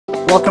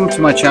Welcome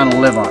to my channel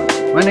Live On.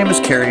 My name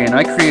is Cary and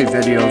I create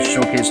videos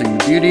showcasing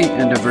the beauty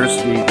and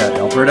diversity that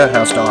Alberta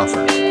has to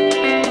offer.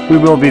 We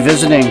will be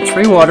visiting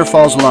 3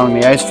 waterfalls along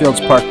the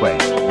Icefields Parkway: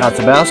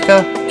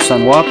 Athabasca,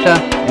 Sunwapta,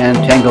 and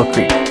Tangle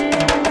Creek.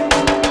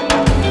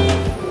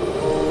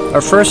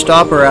 Our first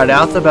stop are at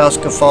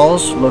Athabasca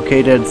Falls,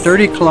 located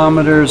 30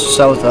 kilometers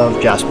south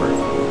of Jasper.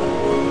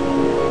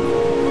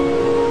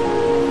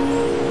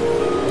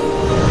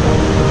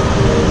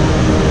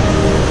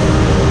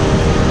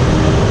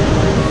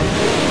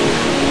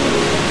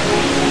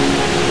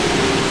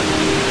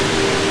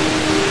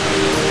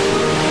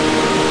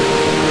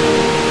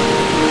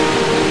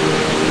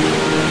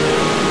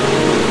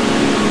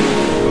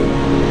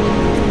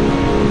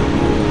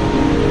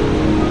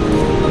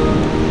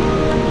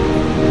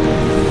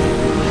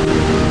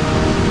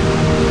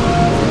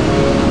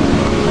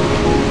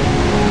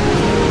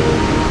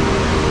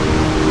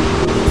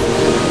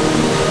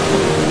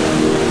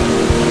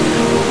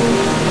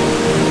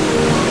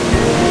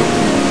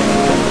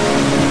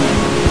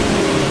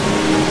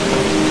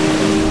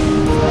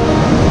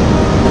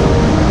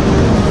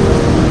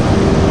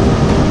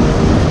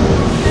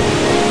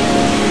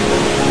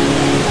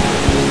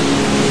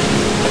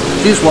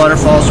 These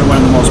waterfalls are one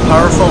of the most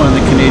powerful in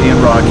the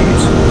Canadian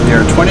Rockies. They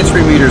are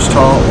 23 meters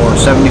tall or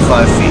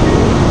 75 feet.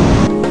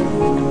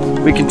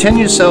 We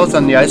continued south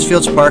on the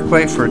Icefields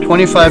Parkway for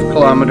 25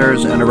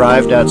 kilometers and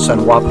arrived at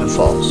Sunwapta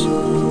Falls.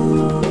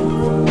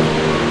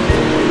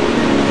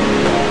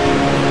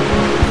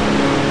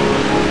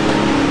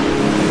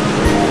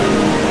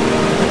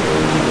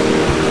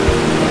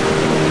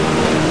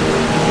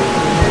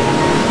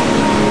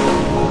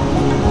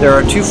 There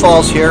are 2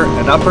 falls here,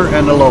 an upper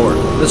and a lower.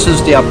 This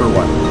is the upper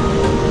one.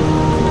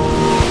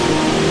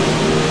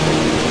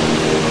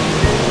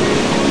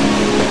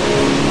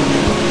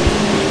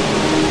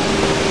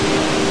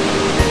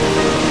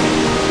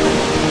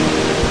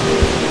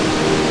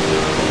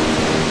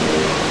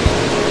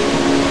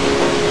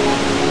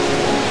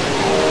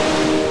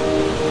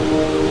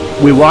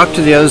 We walked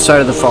to the other side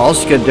of the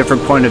falls to get a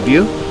different point of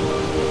view.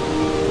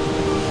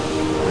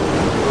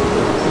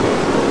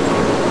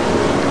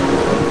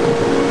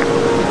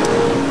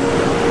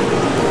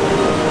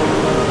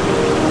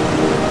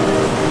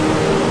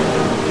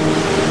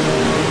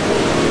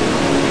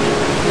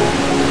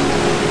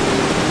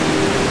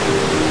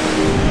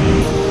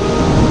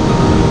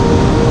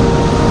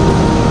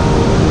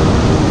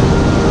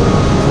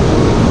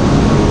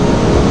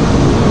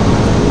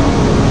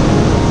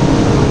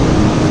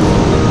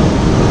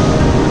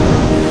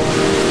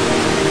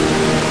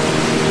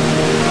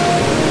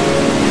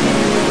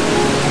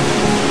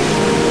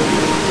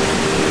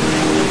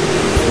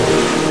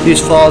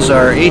 These falls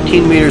are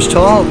 18 meters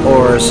tall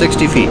or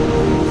 60 feet.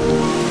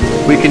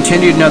 We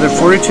continued another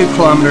 42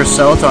 kilometers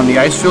south on the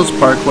Icefields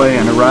Parkway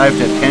and arrived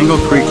at Tangle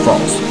Creek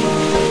Falls.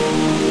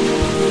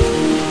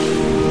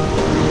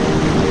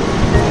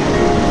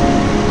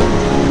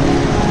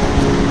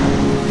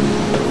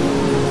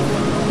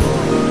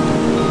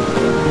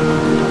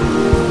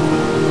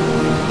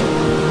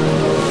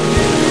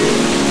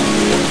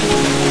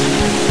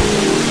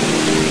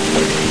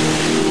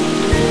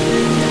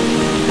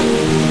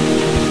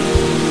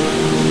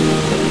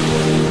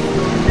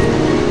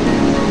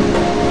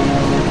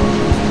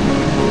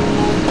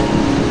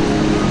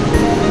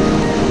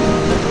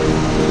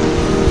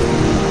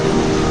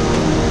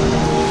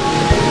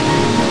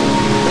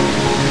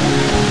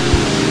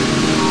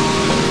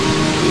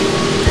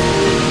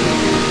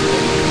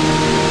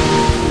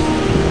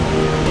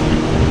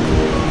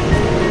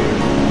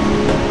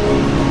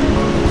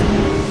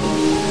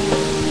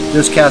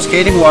 This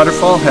cascading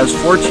waterfall has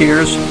 4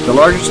 tiers, the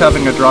largest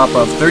having a drop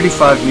of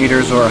 35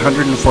 meters or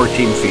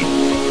 114 feet.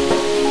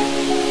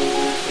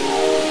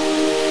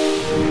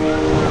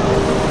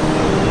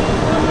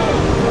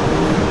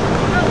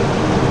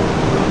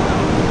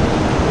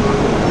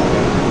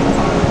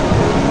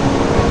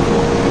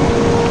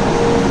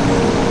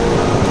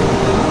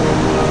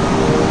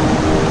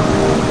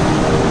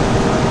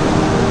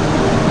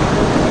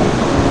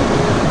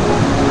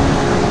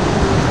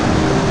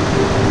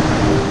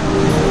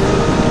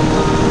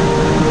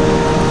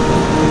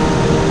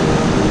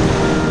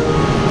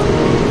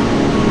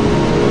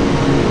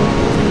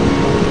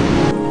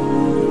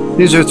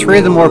 These are 3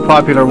 of the more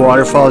popular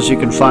waterfalls you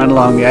can find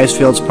along the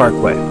Icefields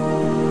Parkway.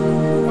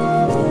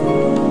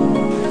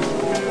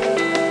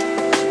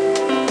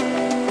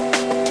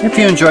 If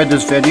you enjoyed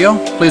this video,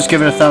 please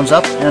give it a thumbs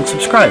up and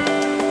subscribe.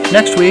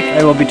 Next week,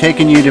 I will be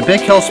taking you to Big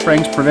Hill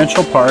Springs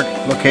Provincial Park,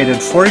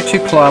 located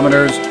 42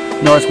 kilometers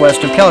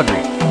northwest of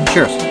Calgary.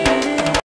 Cheers!